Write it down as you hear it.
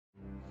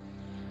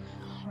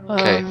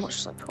Okay. What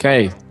should I put?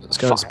 Okay, let's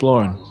go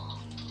exploring.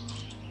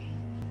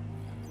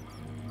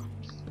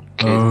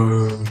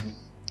 Okay.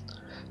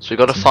 So we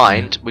got to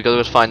find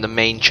the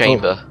main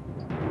chamber,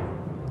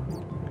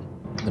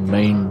 The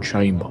main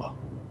chamber.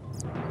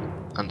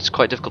 and it's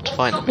quite difficult to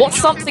find them. What's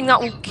something that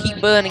will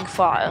keep burning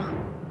fire?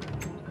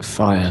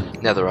 Fire.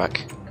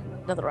 Netherrack.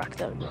 Netherrack,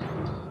 there we go.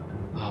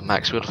 Oh,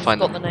 Max, we got to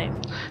find Got them. the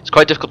name. It's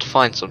quite difficult to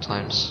find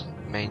sometimes.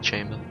 Main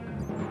chamber.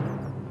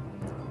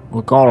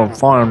 We gotta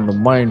find the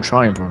main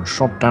chamber and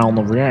shut down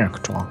the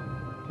reactor.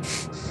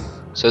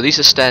 So these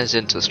are stairs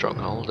into the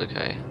stronghold.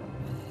 Okay.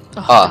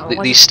 Oh,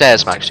 no, These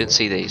stairs, Max. You didn't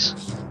see these.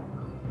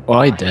 Well,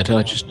 I did,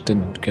 I just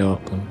didn't go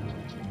up them.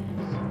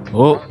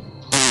 Oh!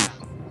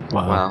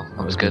 Wow,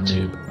 that was good.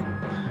 Noob.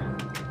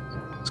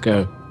 Let's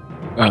go.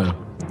 Oh,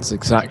 it's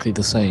exactly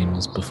the same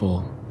as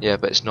before. Yeah,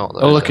 but it's not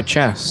though. Oh, look, a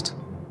chest.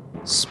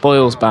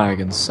 Spoils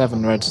bag and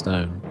 7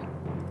 redstone.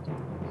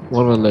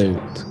 What a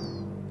loot.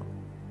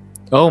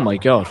 Oh my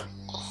god.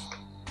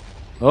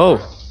 Oh!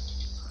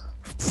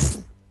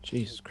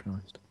 Jesus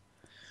Christ.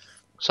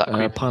 Is that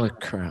A pile of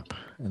crap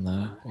in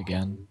there,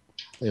 again.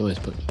 They always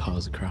put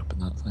piles of crap in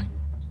that thing.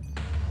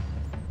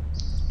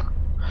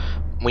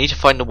 We need to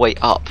find a way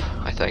up,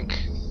 I think.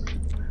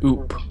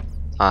 Oop.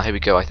 Ah, here we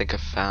go. I think I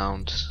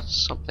found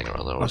something or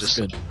other. Or That's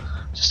good.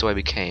 just the way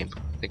we came.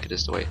 I think it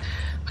is the way.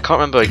 I can't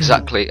remember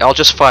exactly. I'll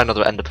just find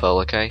another ender pearl,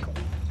 okay?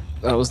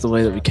 That was the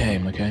way that we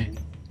came, okay?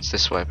 It's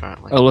this way,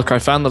 apparently. Oh look, I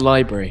found the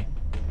library.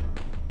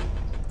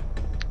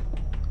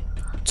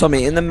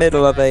 Tommy, in the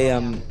middle of a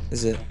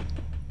is it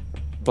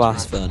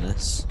blast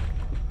furnace?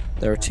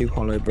 There are 2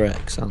 hollow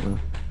bricks, aren't there?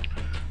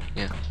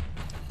 Yeah.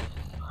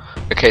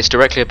 Okay, it's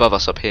directly above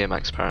us up here,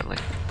 Max. Apparently,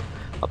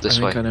 up this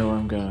I way. think I know where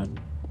I'm going.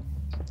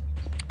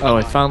 Oh,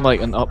 I found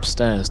like an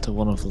upstairs to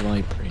one of the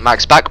libraries.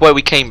 Max, back where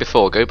we came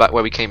before. Go back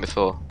where we came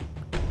before.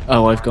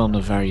 Oh, I've gone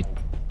a very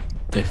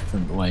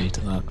different way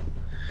to that.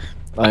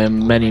 I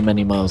am many,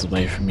 many miles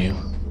away from you.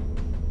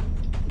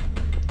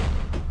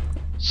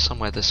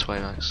 Somewhere this way,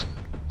 Max.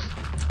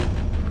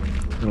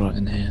 Right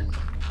in here.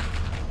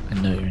 I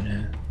know you're in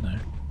here. No.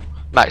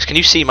 Max, can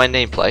you see my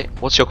nameplate?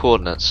 What's your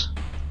coordinates?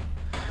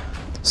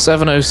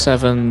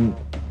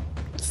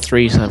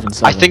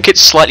 707377. I think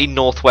it's slightly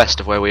northwest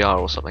of where we are,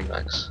 or something,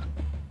 Max.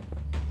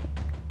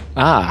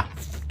 Ah!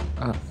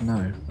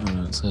 No. Oh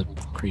no, it's a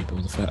creeper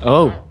with a fair.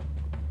 Oh!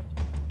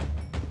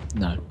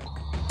 No.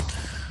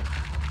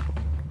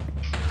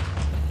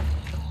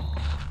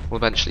 We'll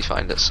eventually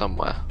find it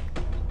somewhere.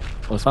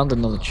 Well, I found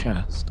another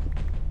chest.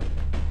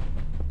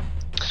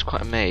 It's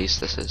quite a maze.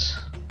 This is.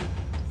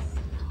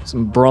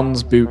 Some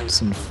bronze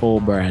boots and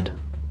 4 bread.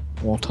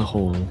 What a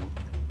haul.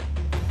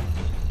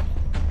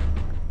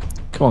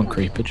 Come on,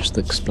 creeper, just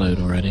explode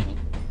already.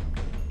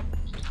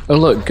 Oh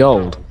look,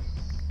 gold.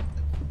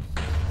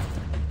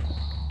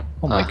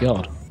 Oh my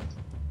god.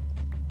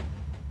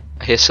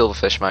 I hear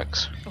silverfish,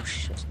 Max. Oh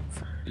shit.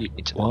 You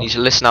need to What?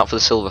 listen out for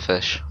the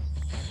silverfish.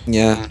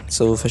 Yeah,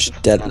 silverfish are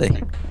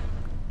deadly.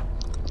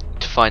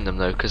 To find them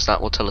though, because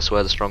that will tell us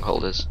where the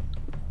stronghold is.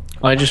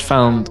 I just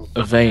found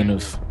a vein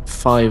of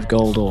 5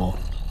 gold ore.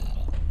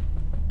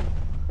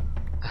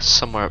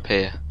 Somewhere up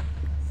here.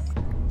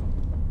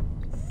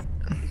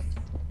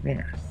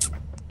 Yeah.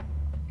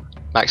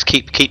 Max,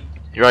 keep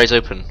your eyes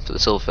open for the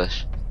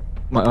silverfish.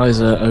 My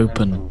eyes are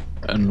open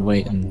and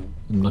waiting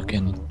and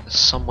looking. There's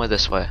somewhere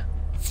this way.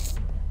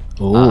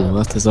 Oh,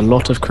 that is a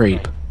lot of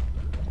creep.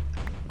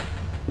 Are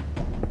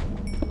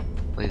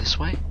they this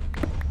way?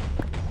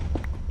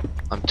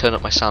 I'm turning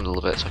up my sound a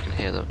little bit so I can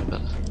hear them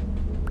better.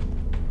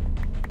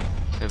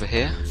 Over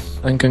here?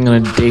 I think I'm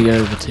gonna dig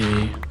over to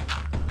you.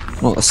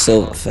 Not the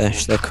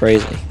silverfish, they're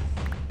crazy.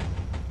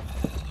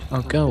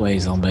 Oh, go away,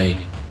 zombie.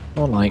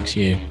 No one likes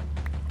you.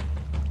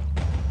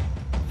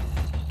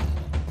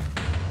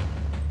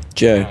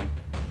 Joe,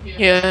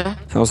 Yeah.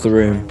 how's the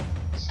room?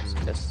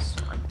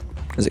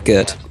 Is it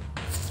good?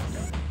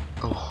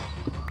 Oh.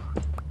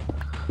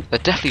 They're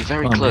definitely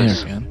very Oh, I'm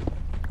close. here again.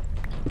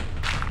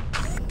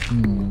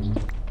 Hmm.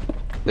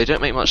 They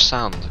don't make much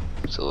sound,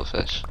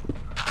 silverfish.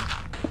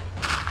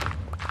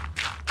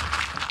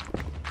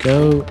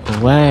 Go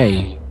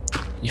away,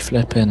 you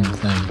flippin'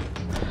 thing.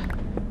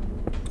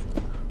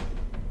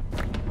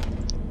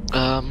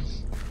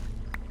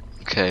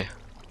 Okay.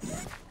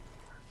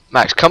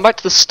 Max, come back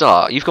to the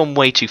start. You've gone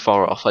way too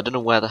far off. I don't know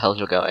where the hell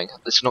you're going.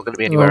 This is not going to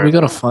be anywhere. Well, we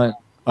gotta find.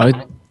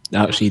 I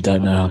actually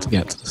don't know how to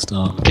get to the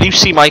start. Can you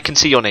see my? I can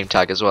see your name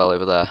tag as well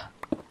over there.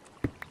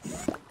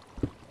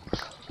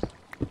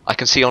 I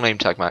can see your name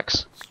tag,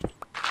 Max.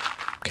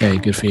 Okay,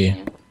 good for you.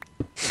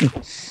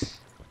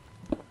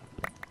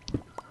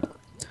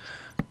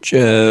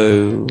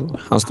 Joe,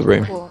 how's the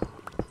room? Cool.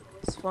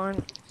 It's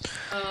fine.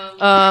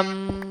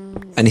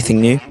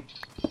 Anything new?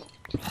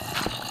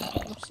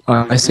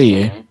 I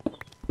see you.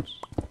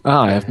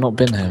 Ah, I have not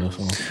been here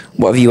before.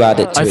 What have you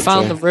added to I it,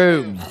 found Joe? the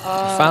room.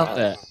 I found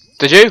it.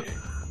 Did you?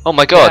 Oh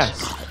my god.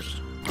 Yes.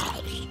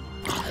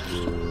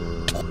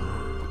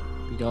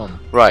 Be gone.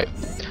 Right.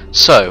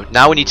 So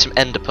now we need some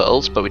ender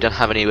pearls, but we don't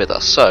have any with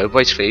us. So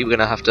basically, we're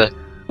gonna have to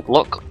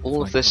block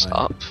all of this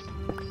up.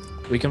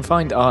 We can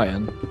find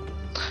iron.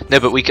 No,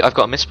 but I've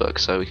got a misbook,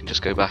 so we can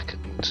just go back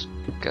and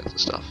get the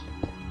stuff.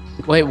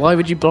 Wait, why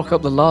would you block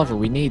up the lava?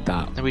 We need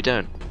that. No, we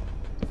don't.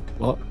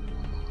 What?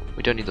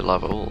 We don't need the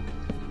lava at all.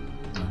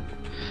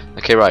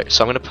 Okay, right,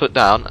 so I'm going to put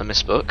down a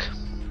misbook.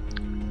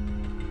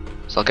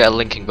 So I'll get a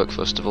linking book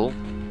first of all.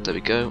 There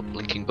we go,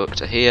 linking book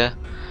to here.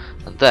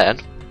 And then,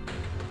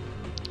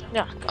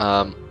 Yeah.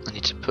 I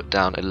need to put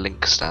down a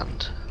link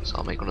stand. So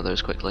I'll make one of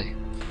those quickly.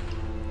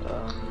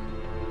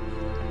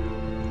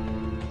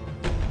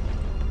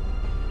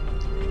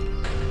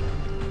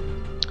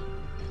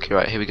 Okay,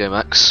 right, here we go,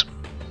 Max.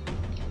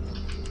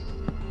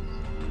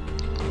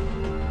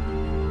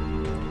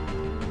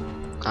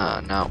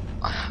 Now,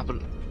 I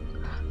haven't...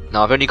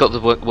 Now, I've only got the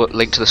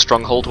link to the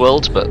Stronghold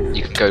world, but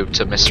you can go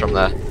to Mist from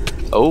there.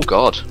 Oh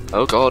god.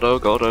 Oh god, oh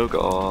god, oh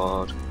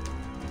god.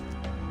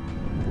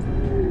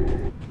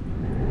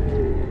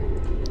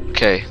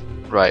 Okay,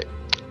 right.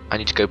 I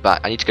need to go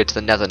back. I need to go to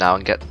the Nether now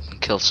and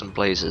kill some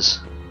blazes.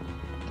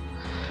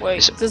 Wait,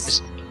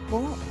 Is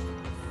what?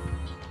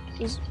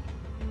 Is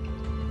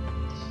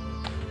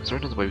there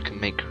another way we can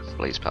make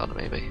blaze powder,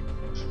 maybe?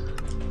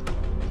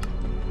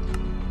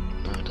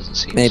 No, it doesn't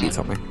seem Maybe,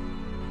 so. Tommy.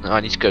 No, I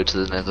need to go to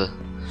the Nether.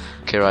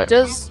 Okay, right.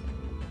 does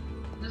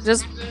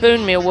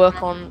bone meal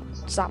work on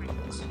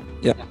saplings?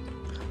 Yeah.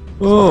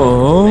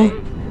 Oh.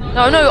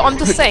 No, I'm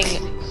just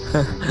saying.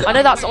 I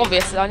know that's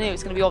obvious. I knew it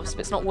was going to be obvious,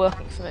 but it's not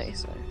working for me.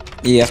 So.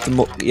 You have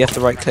to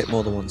right click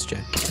more than once, Joe.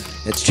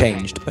 It's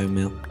changed, bone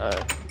meal. Oh,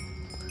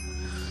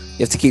 You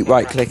have to keep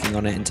right clicking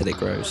on it until it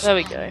grows. there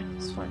we go.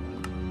 It's fine.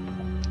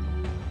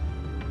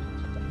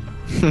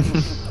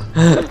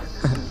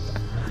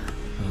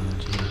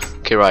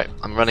 Okay, right.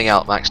 I'm running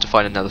out, Max, to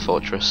find another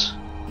fortress.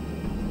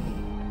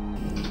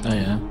 Oh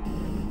yeah.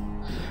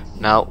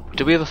 Now,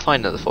 did we ever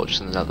find another fortress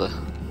in the Nether?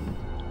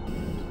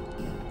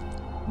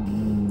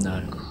 No.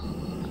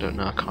 I don't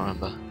know. I can't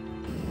remember.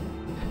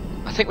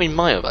 I think we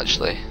might have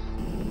actually.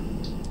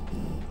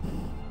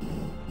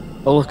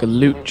 Oh look, a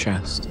loot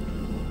chest.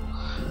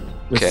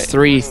 With Okay.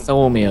 3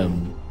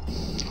 thormium.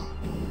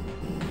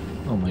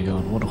 Oh my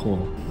god, what a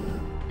haul.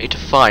 Need to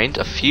find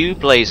a few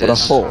blazes. What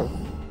a hole.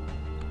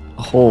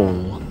 A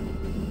haul.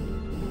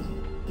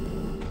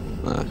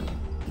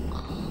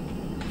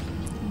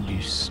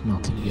 You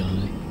smutty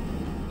guy.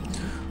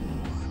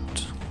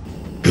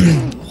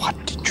 What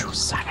did you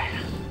say?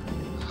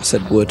 I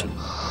said wood,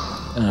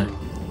 Oh.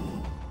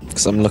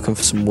 because I'm looking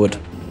for some wood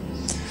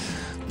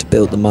to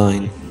build the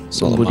mine.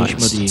 Some Not the woody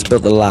mines, schmuddy. to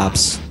build the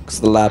labs, because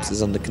the labs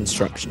is under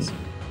construction.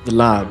 The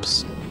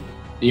labs.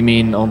 You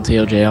mean on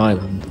TLJ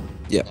Island?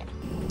 Yeah.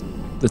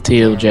 The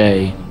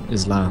TLJ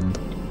is land.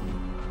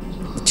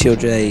 The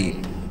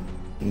TLJ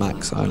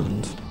Max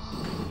Island.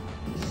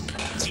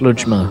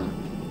 Sludgma.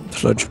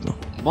 Fludgma.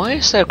 Why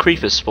is there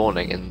creepers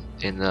spawning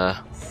in the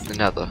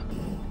Nether?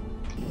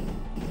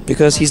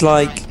 Because he's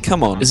like,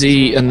 come on. Is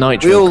he a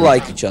nitro? We all creeper?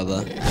 like each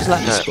other. Just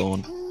let me No.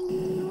 spawn.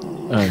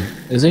 Oh,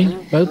 is he?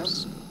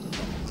 Oops.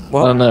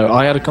 What? Oh no,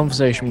 I had a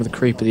conversation with a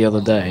creeper the other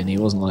day and he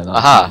wasn't like that.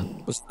 Aha!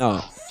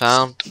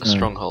 Found a No.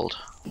 stronghold.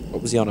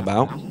 What was he on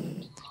about?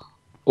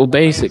 Well,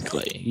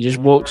 basically, he just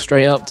walked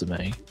straight up to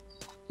me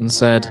and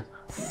said,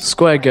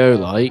 "Square go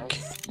like,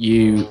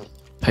 you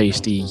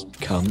pasty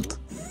cunt,"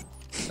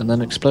 and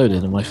then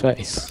exploded in my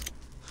face.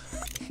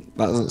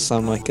 That doesn't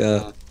sound like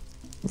a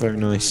very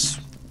nice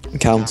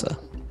encounter.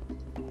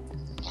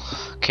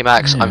 Okay,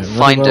 Max, Yeah, I'm it really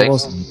finding. well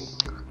wasn't.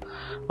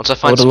 Once I I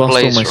find would have some lost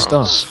all blaze my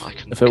rods, stuff I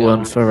can if it go.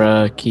 weren't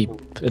for keep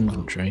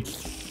inventory.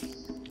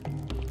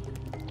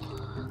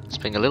 It's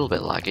being a little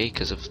bit laggy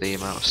because of the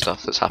amount of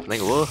stuff that's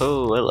happening. Whoa,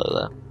 hello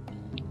there.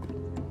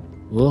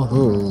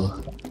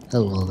 Whoa,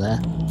 hello there.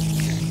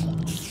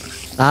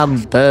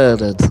 I'm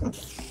Bernard.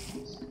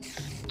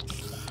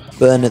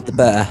 Bernard the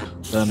bear.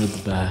 Bernard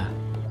the bear.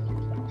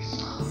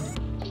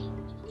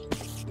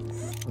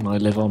 And I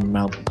live on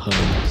Mount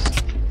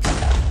Ponies.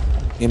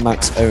 Me and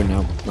Max own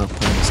now Mount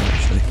Ponies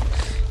actually.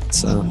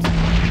 It's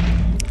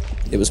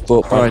it was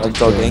bought by Alright, Log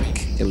Dog enjoy.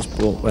 Inc. It was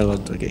bought by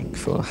Log Dog Inc.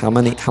 for how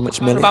much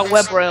What million? about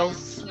web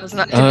rails? Doesn't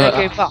that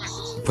go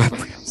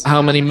fast?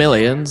 How many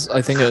millions?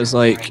 I think it was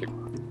like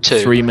 2.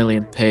 3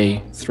 million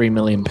P. 3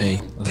 million P.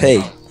 I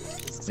think. P.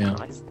 Yeah,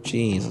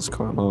 Jeez, that's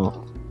quite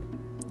more.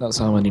 that's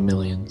how many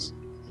millions.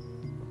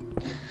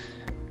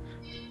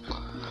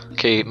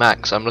 Okay,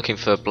 Max, I'm looking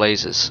for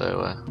blazes,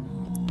 so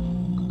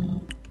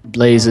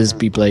Blazes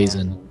be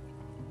blazing.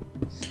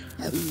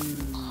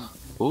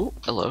 ooh,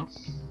 hello.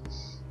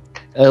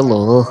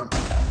 Hello.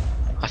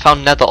 I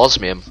found nether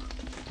osmium.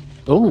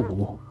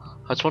 Oh.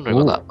 I was wondering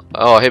about that.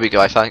 Oh, here we go.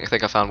 I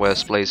think I found where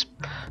this blaze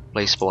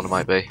spawner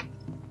might be. It's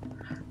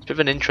a bit of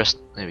an interest.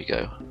 There we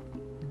go.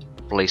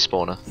 Blaze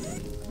spawner.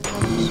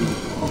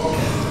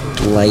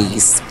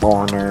 Blaze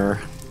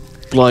spawner.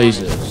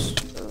 Blazes.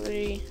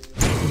 3.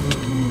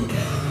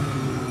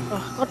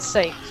 Oh, God's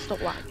sake,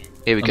 stop lagging.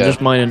 Here we I'm go.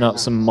 just mining up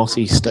some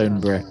mossy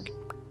stone brick.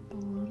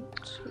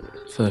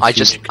 For I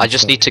just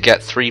future need to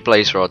get 3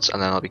 blaze rods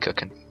and then I'll be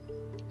cooking.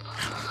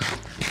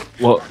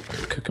 What?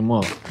 Cooking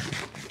what?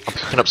 I'm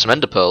cooking up some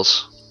ender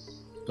pearls.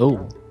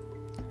 Oh.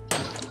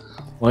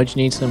 Why do you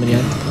need so many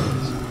ender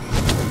pearls?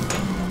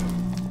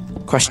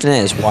 Question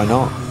is, why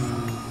not?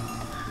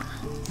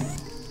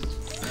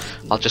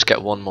 I'll just get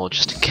one more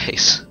just in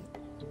case.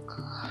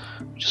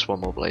 Just one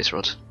more blaze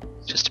rod,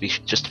 just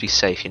to be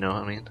safe. You know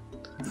what I mean?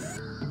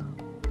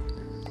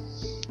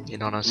 You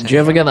know what I'm saying? Do you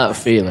ever get that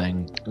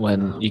feeling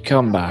when you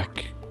come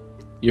back,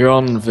 you're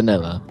on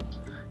vanilla,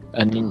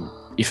 and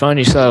you find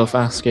yourself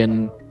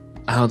asking,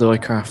 "How do I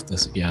craft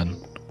this again?"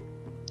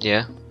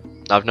 Yeah,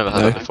 I've never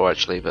heard No. it before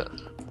actually, but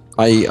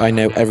I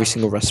know every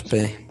single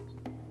recipe.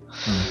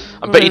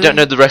 I bet you don't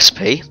know the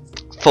recipe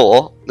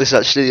for this. Is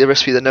actually the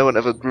recipe that no one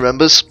ever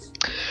remembers.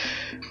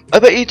 I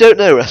bet you don't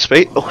know the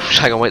recipe. Oh,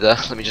 hang on, wait there.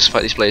 Let me just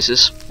fight these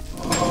blazes.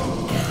 I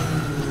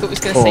thought he was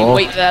going to say,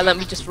 wait there, let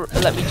me just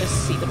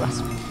see the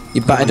recipe. You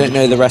bet I don't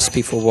know the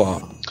recipe for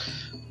what?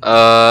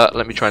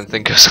 Let me try and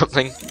think of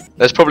something.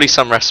 There's probably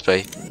some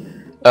recipe.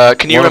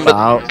 Can you What remember?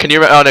 about- Can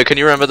you? Oh no, can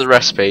you remember the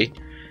recipe?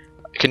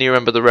 Can you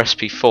remember the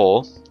recipe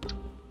for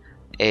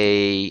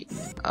a?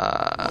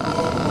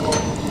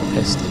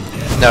 Piston.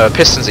 No, a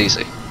piston's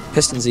easy.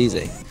 Piston's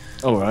easy.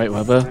 All right,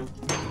 Weber.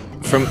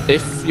 From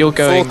if you're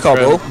going 4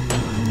 cobble,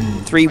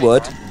 from- 3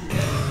 wood,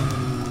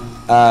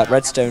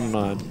 redstone and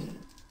iron.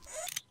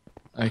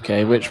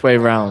 Okay, which way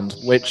round?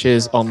 Which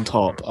is on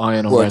top,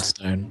 iron or Wood.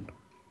 redstone?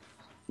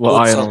 Well,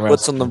 Wood's iron or on,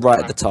 wood's on redstone. the right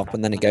at the top,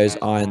 and then it goes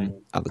iron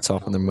at the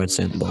top, and then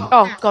redstone at the bottom.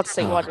 Oh, God's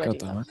sake, Oh, why did I God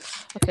do damn that?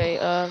 it. Okay,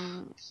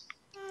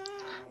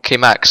 Okay,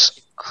 Max.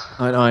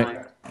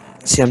 Night.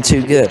 See, I'm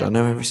too good. I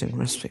know every single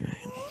recipe, mate.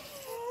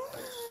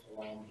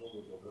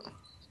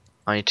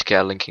 I need to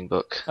get a linking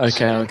book.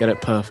 Okay, I'll get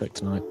it perfect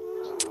tonight.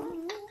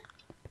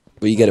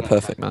 Will you get it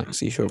perfect,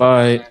 Max? Are you sure?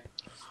 Bye.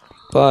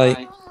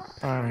 Bye.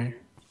 Bye.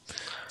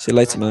 See you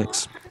later,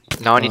 Max.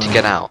 Now I need to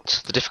get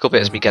out. The difficult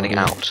bit is me getting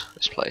out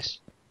this place.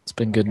 It's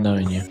been good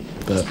knowing you,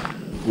 but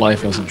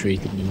life hasn't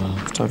treated me well.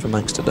 It's time for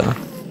Max to die.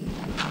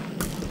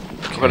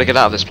 I've got to get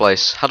out of this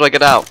place. How do I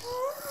get out?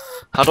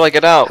 How do I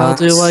get out? How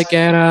do I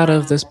get out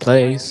of this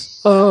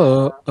place?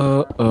 Oh.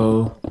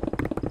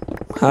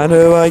 How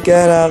do I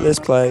get out of this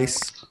place?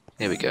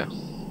 Here we go.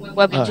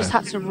 Webby Oh. just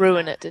had to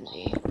ruin it, didn't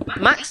he?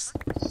 Max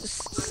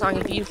just sang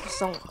a beautiful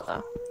song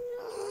there.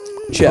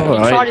 Joe,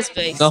 Alright. Tried his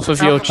face. Enough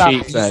of Now your the bad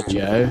cheek there,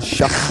 Joe.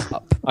 shut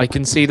up. I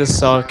can see the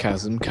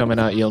sarcasm coming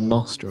out your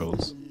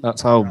nostrils.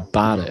 That's how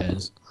bad it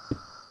is.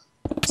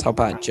 That's how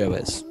bad Joe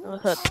is. Never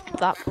heard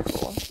that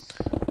before.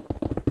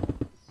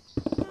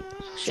 Joe,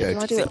 Shit, did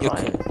I do you do think it you're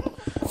right? cool?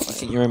 I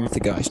think you're in with the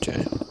guys,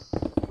 Joe.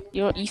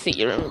 You think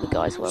you're in with the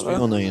guys, We all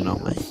whatever. know you're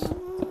not, mate.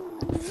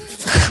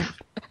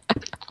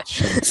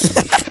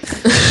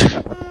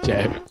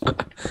 Joe.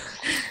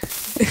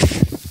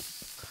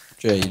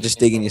 Joe, you're just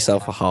digging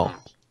yourself a hole.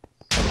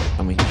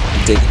 I mean,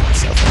 you're digging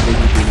yourself. I think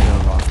you're digging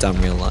your life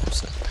down real life,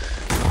 so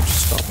I'll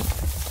just stop.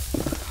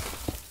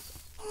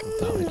 God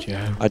damn it,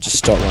 Joe. I just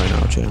stop right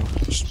now, Joe.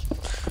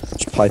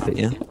 Just pipe it,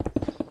 yeah?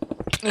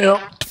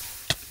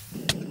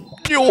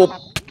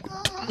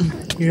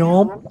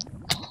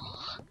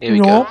 Here we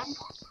go.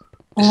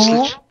 This is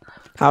lit-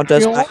 How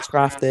does Max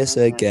craft this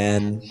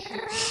again?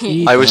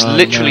 I was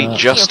literally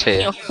just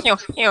here.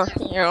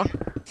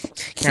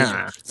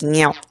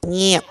 Meow,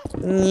 meow,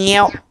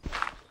 meow.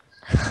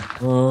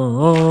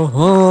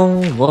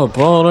 What a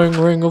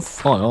burning ring of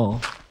fire.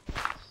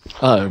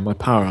 Oh, my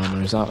power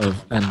armor is out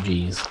of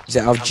energies. Is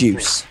it out of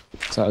juice?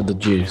 It's out of the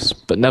juice.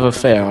 But never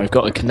fear, I've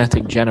got a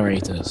kinetic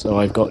generator, so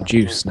I've got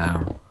juice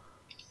now.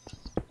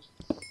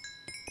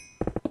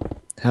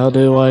 How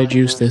do I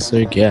juice this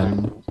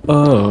again?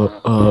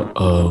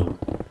 Oh.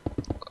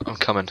 I'm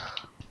coming.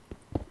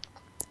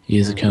 He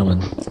is coming.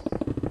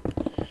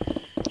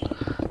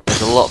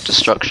 There's a lot of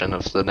destruction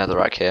of the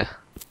netherrack here.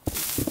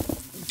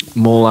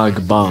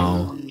 Molag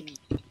Bal,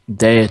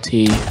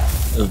 deity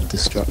of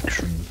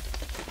destruction.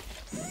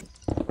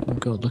 Oh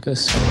god, look at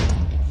this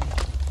skeleton.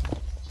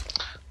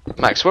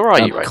 Max, where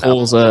are you right now?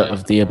 Causer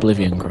of the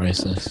Oblivion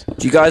Crisis.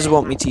 Do you guys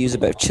want me to use a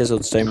bit of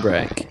chiseled stone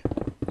brick?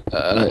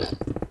 I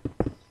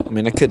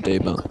mean, I could do,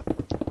 but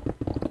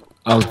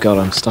Oh god,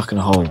 I'm stuck in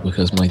a hole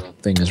because my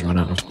thing has run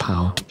out of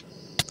power.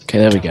 Okay,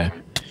 there we go.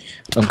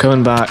 I'm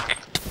coming back.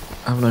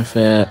 Have no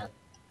fear.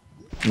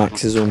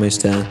 Max is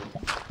almost there.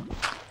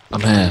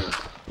 I'm here.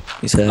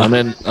 He's here. I'm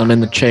in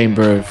the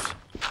chamber of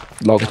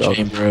Log the dog.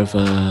 chamber of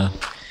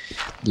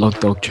log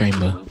dog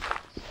chamber.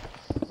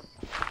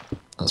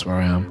 That's where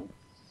I am.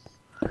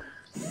 Okay,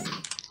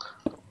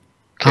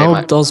 How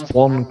Max. does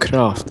one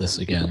craft this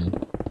again?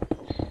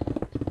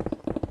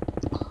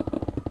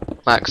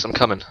 Max, I'm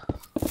coming.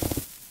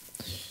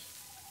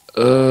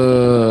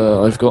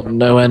 I've got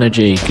no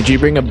energy. Could you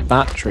bring a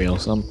battery or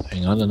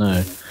something? I don't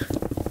know.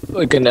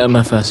 Like an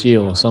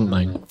MFSU or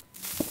something.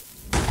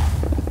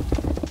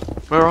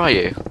 Where are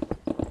you?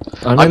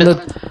 I'm I'm in in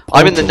the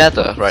portal.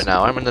 nether right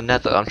now. I'm in the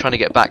nether. I'm trying to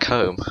get back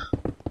home.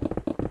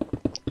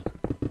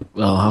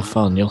 Well, have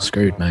fun. You're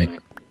screwed, mate.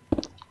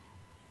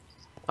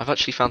 I've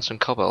actually found some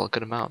cobble, a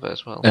good amount of it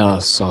as well. Oh,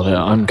 sod it.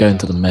 I'm going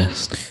to the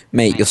mist.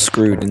 Mate, you're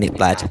screwed in it,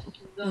 lad.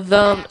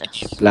 The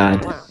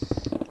Lad.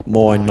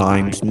 My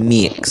name's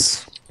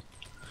Mix.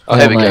 Oh,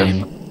 here we go.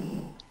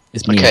 Lame.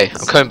 It's me. Okay,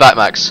 I'm coming back,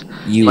 Max.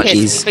 You Much-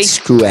 is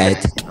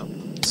squared.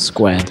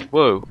 Squared.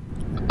 Whoa.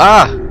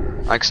 Ah!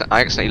 I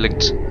accidentally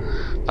linked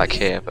back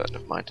here, but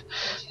never mind.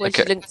 Where'd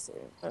Okay. you link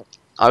to?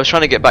 I was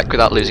trying to get back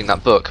without losing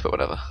that book, but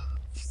whatever.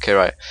 Okay,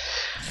 right.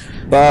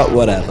 But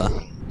whatever.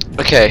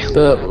 Okay,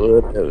 But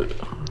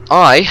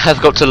I have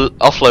got to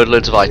offload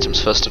loads of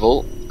items first of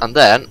all, and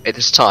then it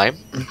is time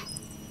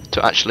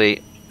to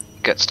actually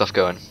get stuff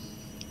going.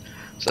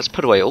 So let's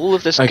put away all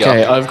of this okay,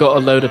 guff. I've got a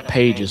load of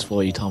pages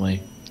for you,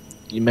 Tommy.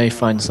 You may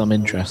find some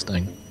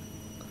interesting.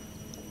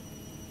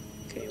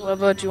 Okay,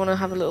 Webber, do you want to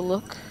have a little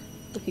look?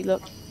 Looky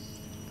look.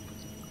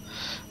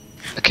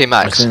 Okay, I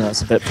Max. think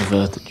that's a bit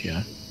perverted,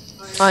 Joe.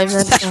 I'm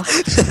then.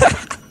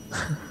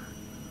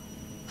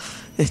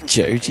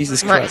 Joe,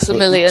 Jesus Christ. what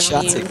are you Maximilian.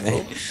 chatting, You.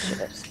 mate?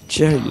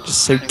 Joe, you're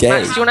just so gay.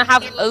 Max, do you want to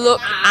have a look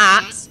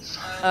at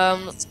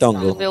It's the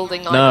dongle.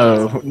 building?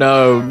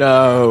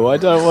 No, I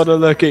don't want to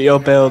look at your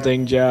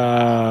building,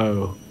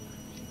 Joe.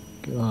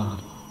 God.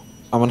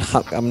 I'm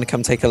gonna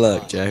come take a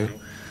look, Joe.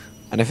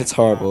 And if it's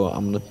horrible,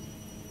 I'm gonna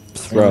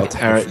throw it.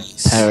 Tear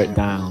it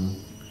down.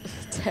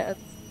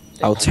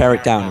 I'll tear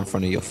it down in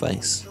front of your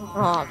face.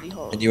 Oh, be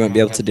horrible. And you won't be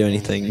able to do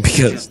anything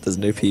because there's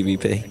no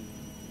PvP.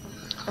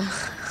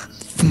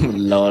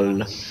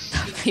 Lol.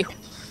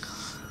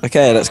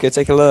 Okay, let's go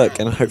take a look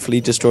and hopefully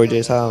destroy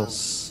Joe's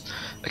house.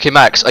 Okay,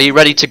 Max, are you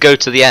ready to go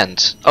to the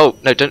end? Oh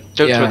no, don't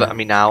Yeah. throw that at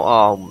me now.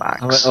 Oh, Have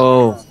Max. it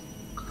all.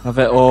 Have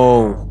it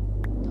all.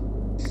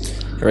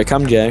 Here I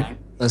come, Joe.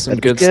 There's some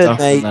That'd be good stuff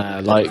mate. in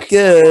there, like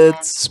Good.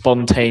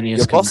 spontaneous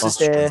Your boss is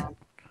combustion.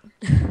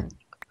 here.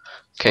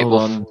 Okay, Hold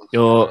well, on.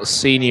 Your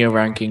senior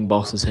ranking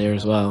boss is here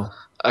as well.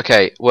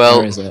 okay, well,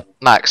 Where is it?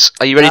 Max,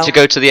 are you ready Now- to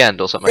go to the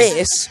end or something?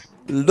 This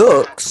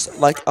looks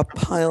like a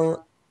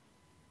pile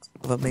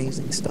of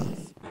amazing stuff.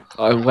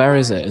 Where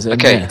is it? Is it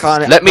Okay. in this?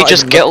 Let me not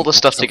just even get all looking the at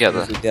stuff stuff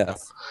together. with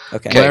death.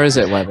 Okay. Okay. Where is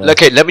it, Webber?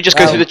 Okay, let me just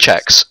go Well, through the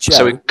checks. So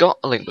Joe, we've got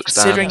a link books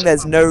down. Considering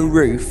there's no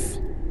roof,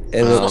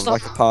 it looks Um,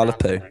 like a pile of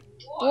poo.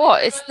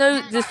 What? It's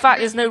no. The fact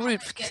there's no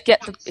roof.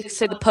 Get the.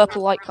 So the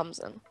purple light comes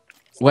in.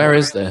 Where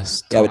is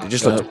this? Yeah, but it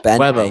just looks bent,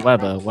 Webber, mate.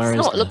 Webber, where It's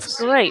is not. It looks this?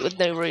 great with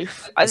no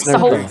roof. There's It's no the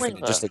whole roof, thing.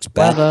 it just looks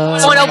Webber.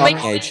 bent. Oh, no, Farming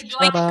make- age.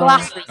 Make a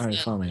glass roof. Oh,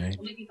 farming age.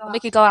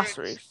 Make a glass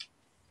roof.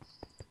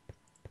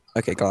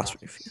 Okay, glass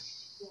roof.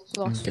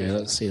 Glass Okay, roof.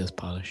 let's see this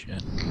pile of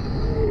shit.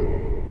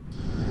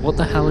 What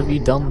the hell have you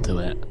done to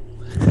it?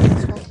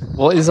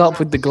 What is up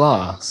with the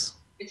glass?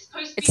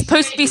 It's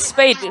supposed to be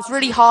spade, but it's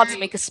really hard to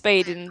make a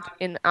spade in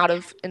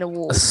a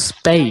wall. A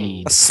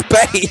spade. A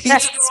spade?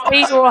 Yes, a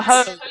spade or a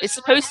hoe. It's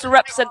supposed to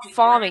represent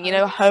farming. You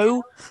know, a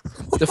hoe.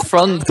 The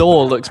front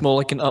door looks more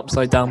like an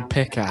upside down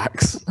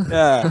pickaxe.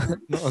 Yeah.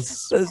 Not a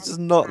That does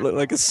not look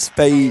like a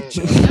spade.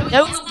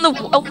 No, it's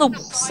on the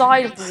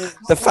side of the wall.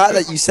 The fact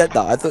that you said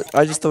that,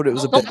 I just thought it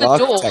was a Not bit the of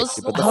doors.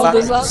 architecture, but the How fact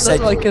does that you that said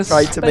look like you a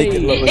tried to make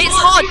it look spade? like It's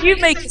hard. You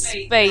make a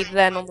spade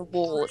then on the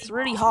wall. It's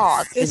really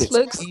hard. This It's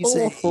looks easy.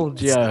 awful,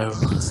 Joe.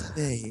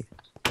 Hey.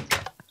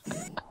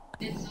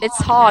 It's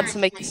hard to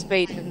make a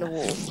spade in the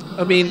wall.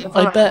 I mean,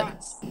 I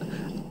bet.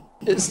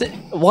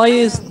 Why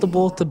is the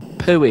water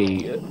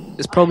pooey?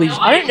 It's probably.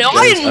 I don't know,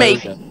 I Joe's didn't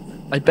make odor.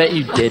 I bet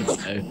you did,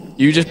 though.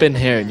 You've just been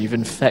here and you've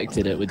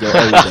infected it with your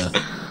odor.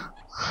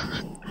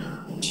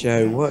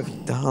 Joe, what have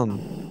you done?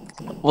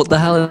 What the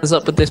hell is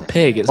up with this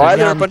pig? It's Why are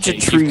there a yam bunch of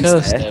pig. You've trees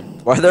cursed there? him.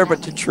 Why are there a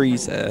bunch of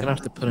trees I'm there? gonna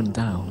have to put him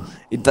down.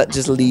 That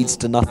just leads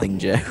to nothing,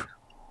 Joe.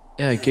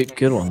 Yeah,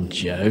 good one,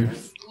 Joe.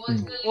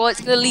 Well, it's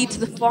going to lead to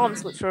the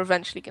farms, which are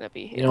eventually going to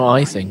be You here. know what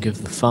I think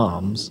of the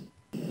farms?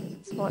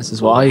 That's why This it's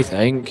is what I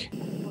think.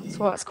 That's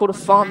why it's called a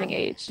farming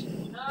age.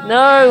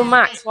 No,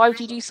 Max, why would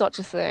you do such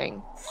a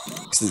thing?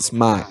 Because it's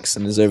Max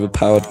and his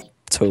overpowered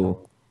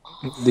tool.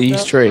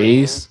 These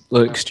trees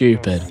look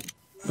stupid.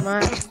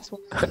 Max,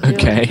 what are you doing?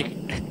 Okay.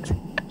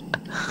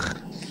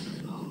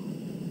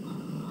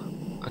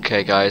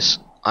 Okay, guys,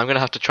 I'm gonna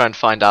have to try and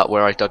find out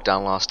where I dug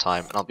down last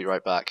time, and I'll be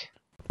right back.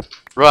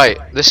 Right,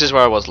 this is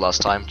where I was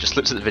last time. Just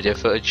looked at the video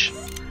footage.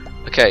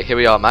 Okay, here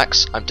we are,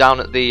 Max. I'm down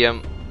at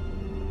the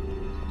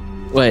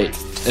Wait,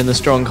 in the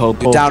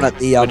stronghold You're down portal, at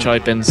the which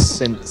I've been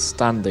since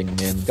standing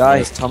in.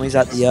 Guys, Tommy's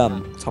at the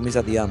Tommy's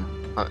at the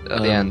at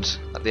the end.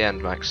 At the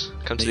end, Max.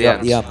 Come to the You're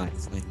at end.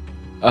 actually.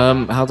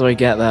 How do I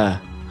get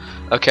there?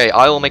 Okay,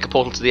 I will make a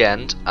portal to the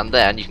end, and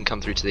then you can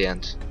come through to the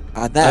end.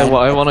 And then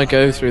I want to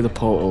go through the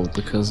portal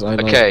because I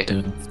Okay. like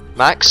doing.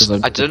 Max, 'Cause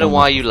I've I don't know done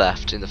why that. you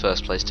left in the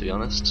first place, to be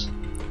honest.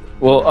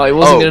 Well, I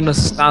wasn't Oh. gonna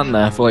stand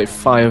there for like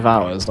 5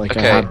 hours like I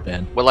Okay. had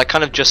been. Well, I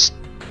kind of just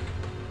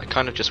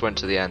went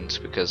to the end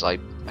because I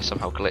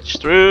somehow glitched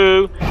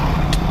through.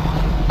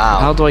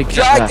 How Ow. do I get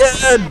there?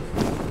 Dragon!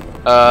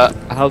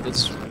 How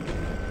does?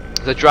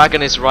 The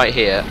dragon is right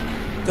here.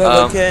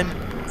 Coverkin!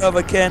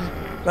 Coverkin!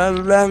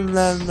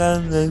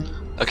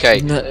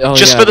 Okay, No, oh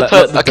just yeah, for the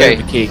let the okay.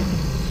 Burger King.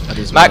 That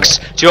is Max,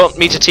 right. do you want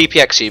me to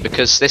TPX you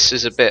because this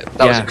is a bit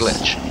that was a Yes.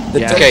 glitch. The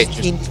Yeah. Okay. dog's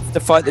keen to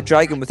fight the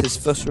dragon with his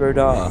fuss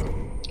radar.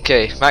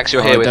 Okay, Max,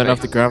 you're Oh, here I with don't me.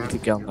 have the gravity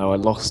gun though. I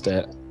lost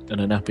it in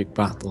an epic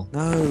battle.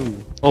 No.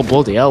 Oh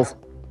bloody hell!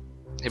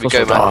 Here we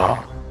go, man.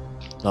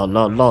 La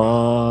la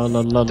la la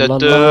la Da, la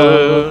da.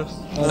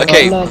 la.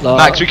 Okay, la, la.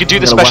 Max, we can do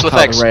I'm the gonna special whack out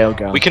the effects.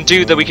 railgun. We can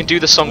do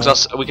the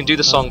songs. We can do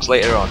the songs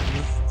later on.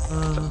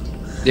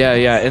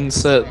 Yeah,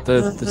 insert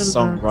the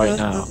song right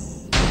now.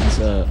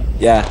 Insert.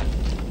 Yeah.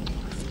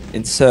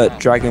 Insert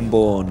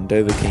Dragonborn,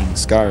 Dover King,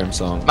 Skyrim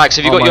song. Max,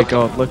 have you Oh got my your?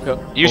 god, look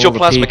at use all your the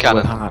plasma people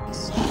with cannon.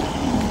 hats.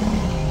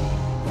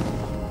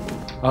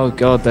 Oh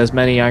god, there's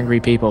many angry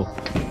people.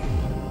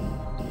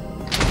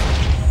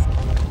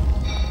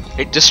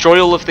 Destroy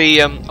all of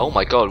the. Oh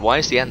my god, why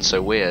is the end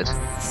so weird?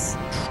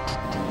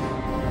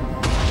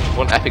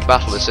 What an epic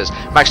battle this is.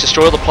 Max,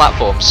 destroy all the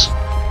platforms.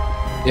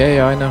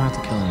 Yeah, I know how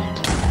to kill him.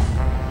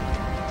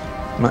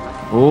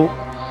 Oh,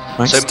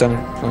 Max So- has done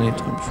it plenty of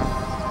times before.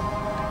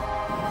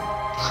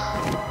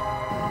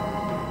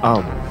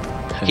 oh.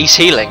 He's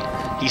healing.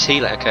 He's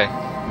healing. Okay.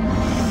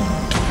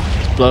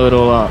 Blow it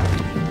all up.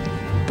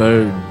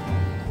 Boom.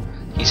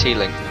 He's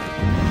healing.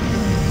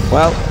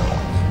 Well,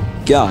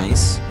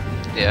 guys,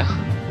 Yeah.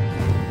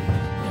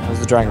 how's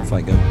the dragon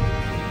fight going?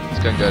 It's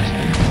going good.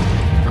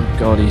 Oh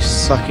god, he's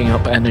sucking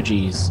up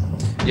energies.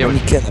 Yeah. When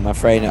you kill him, I'm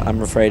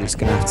afraid it's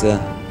gonna have to.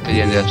 At the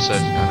end of the episode. I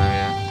know.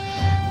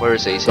 Yeah. Where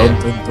is he? He's Dun,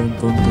 here. dun, dun,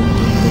 dun, dun,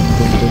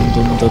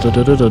 dun, dun, dun,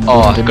 dun, dun, dun,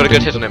 Oh, dun, got a good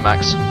dun. hit on him,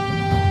 Max.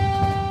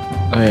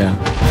 Oh yeah.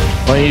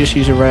 Why don't you just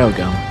use a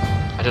railgun?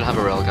 I don't have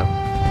a railgun.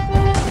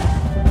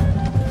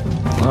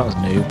 Well, that was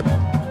noob.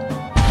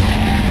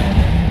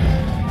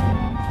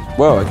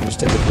 Whoa, I can just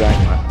take the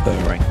dragon like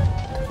purring.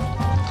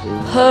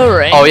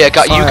 Hurry. Oh yeah, you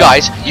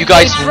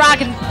guys, The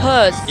dragon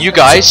purrs. you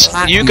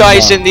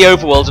guys in the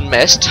overworld and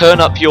mist, turn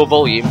up your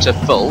volume to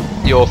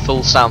your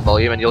full sound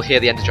volume, and you'll hear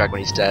the Ender Dragon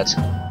when he's dead.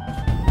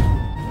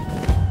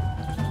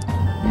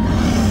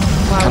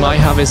 Can I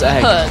have his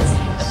egg? Purrs.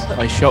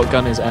 I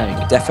shotgun his egg.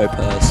 Defo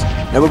purrs.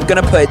 No, we're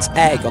gonna put its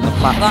egg on the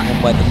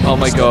platform where the. Oh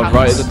my mist god,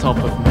 right at happens. the top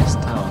of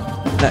Mist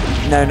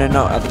Tower. No,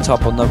 not at the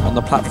top. On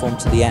the platform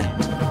to the end.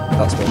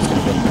 That's where it's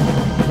gonna be.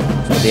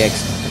 That's where the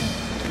eggs.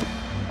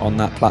 On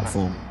that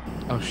platform,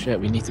 Oh shit,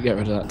 we need to get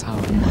rid of that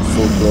tower.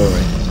 full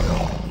glory.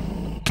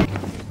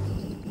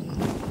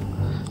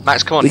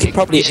 Max, come on. We could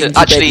probably you should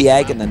incubate actually. the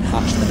egg and then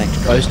hatch the next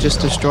I dragon. was just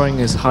destroying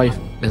his hive,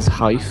 his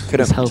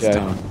Couldn't, health Joe.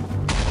 tower.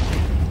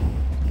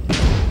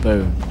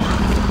 Boom.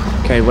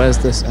 Okay, where's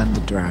this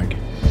Ender Drag?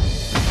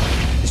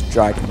 It's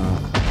dragon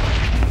art.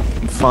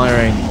 I'm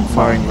firing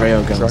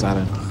railguns at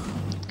him.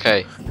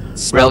 Okay.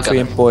 Smeltery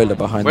and boiler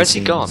behind Where's the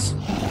he scenes.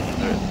 gone?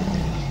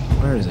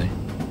 Where is he?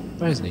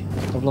 Where is he?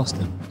 I've lost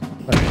him.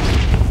 There he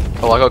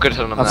is. Oh, I got a good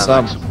hit on him Have there,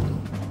 some.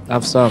 Max.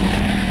 Have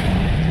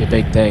some. You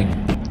big thing.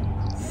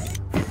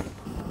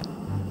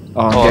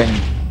 Oh,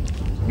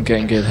 I'm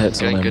getting good hits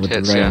Getting on him good with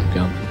hits, the yeah.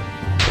 railgun.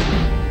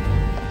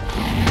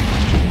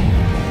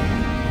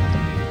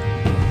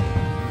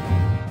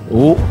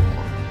 Oh,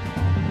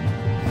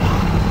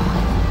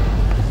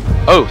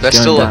 Oh, there's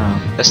Going still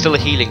down. there's still a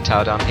healing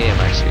tower down here,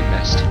 Max. We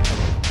missed.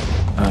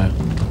 oh.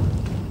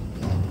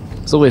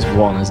 There's always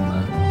one, isn't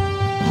there?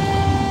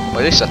 Well,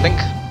 at least I think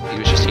he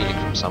was just healing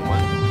from somewhere.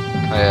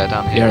 Oh yeah,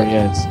 down here. Yeah, he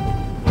is.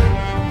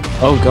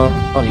 Oh god,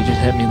 he just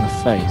hit me in the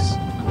face.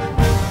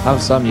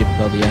 Have some, you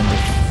bloody end of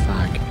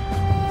fag.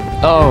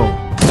 Oh!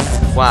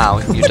 Wow,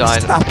 you What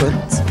died. just happened?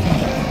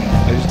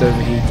 I just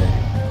overheated.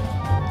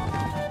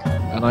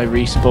 And I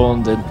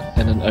respawned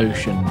in an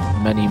ocean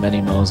many,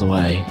 many miles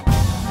away.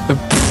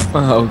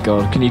 Oh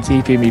god, can you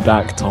TP me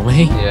back,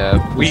 Tommy? Yeah,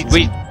 we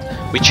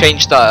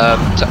changed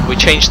that. We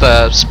changed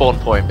the spawn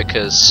point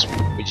because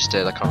we just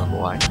did. I can't remember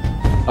why.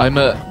 I'm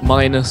at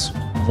minus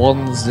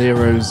 10000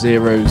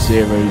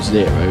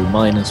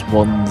 minus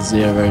 10000.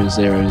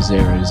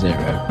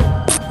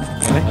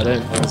 I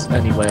don't think there's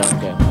any way I'm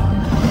getting back.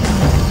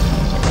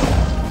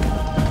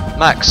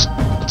 Max,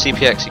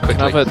 TPX you Can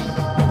I quickly.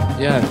 have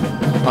a...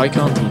 Yeah, I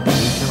can't TP,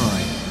 can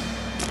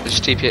I?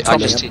 Just TP. I Tommy,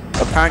 just.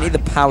 apparently the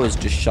power's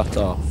just shut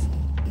off.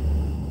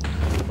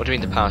 What do you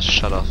mean the power's just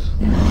shut off?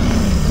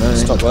 No,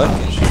 Stop working.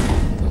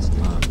 Doesn't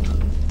matter.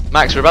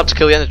 Max, we're about to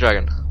kill the Ender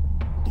Dragon.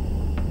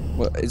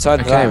 Well, it's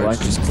either Okay, that or why-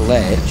 it's just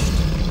glitched.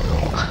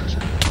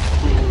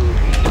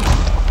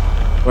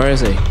 Where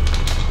is he?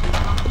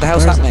 What the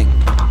hell's Where is happening?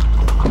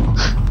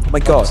 Oh my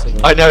god.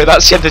 I know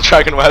that's the Ender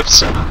Dragon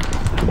webs.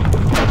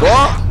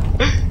 What?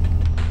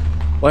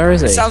 Where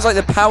is he? It sounds like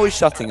the power's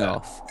shutting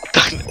off.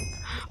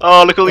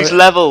 Oh, look at all these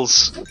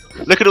levels.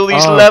 Look at all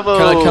these Oh,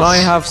 levels. Can I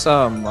have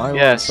some? I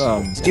Yes.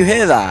 want some. Did you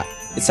hear that?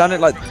 It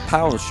sounded like the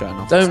power was shutting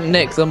off. Don't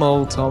nick them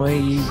all,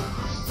 Tommy.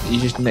 You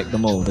just nicked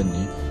them all, didn't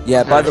you?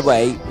 Yeah, by the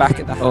way, back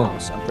at the Oh.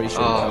 house, I'm pretty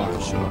sure Oh. the power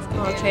was shut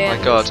off. Okay. Oh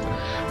my god.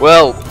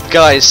 Well,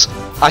 guys,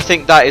 I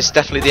think that is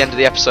definitely the end of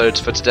the episode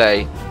for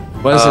today.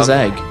 Where's his Um,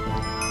 egg?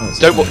 Oh, it's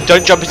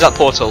Don't jump into that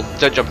portal.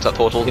 Don't jump into that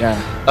portal. Yeah.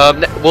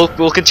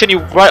 We'll continue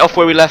right off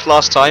where we left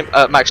last time.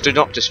 Max, do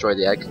not destroy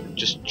the egg.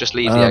 Just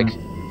leave the egg.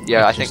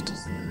 Yeah, I think.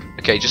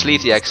 Okay, just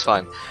leave the eggs.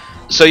 Fine.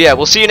 So yeah,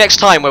 we'll see you next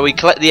time where we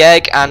collect the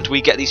egg and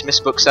we get these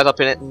mist books set up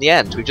in it in the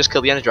end. We've just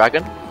killed the Ender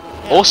Dragon.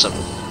 Awesome.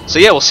 So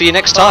yeah, we'll see you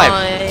next time.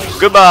 Bye.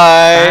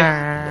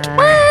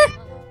 Goodbye.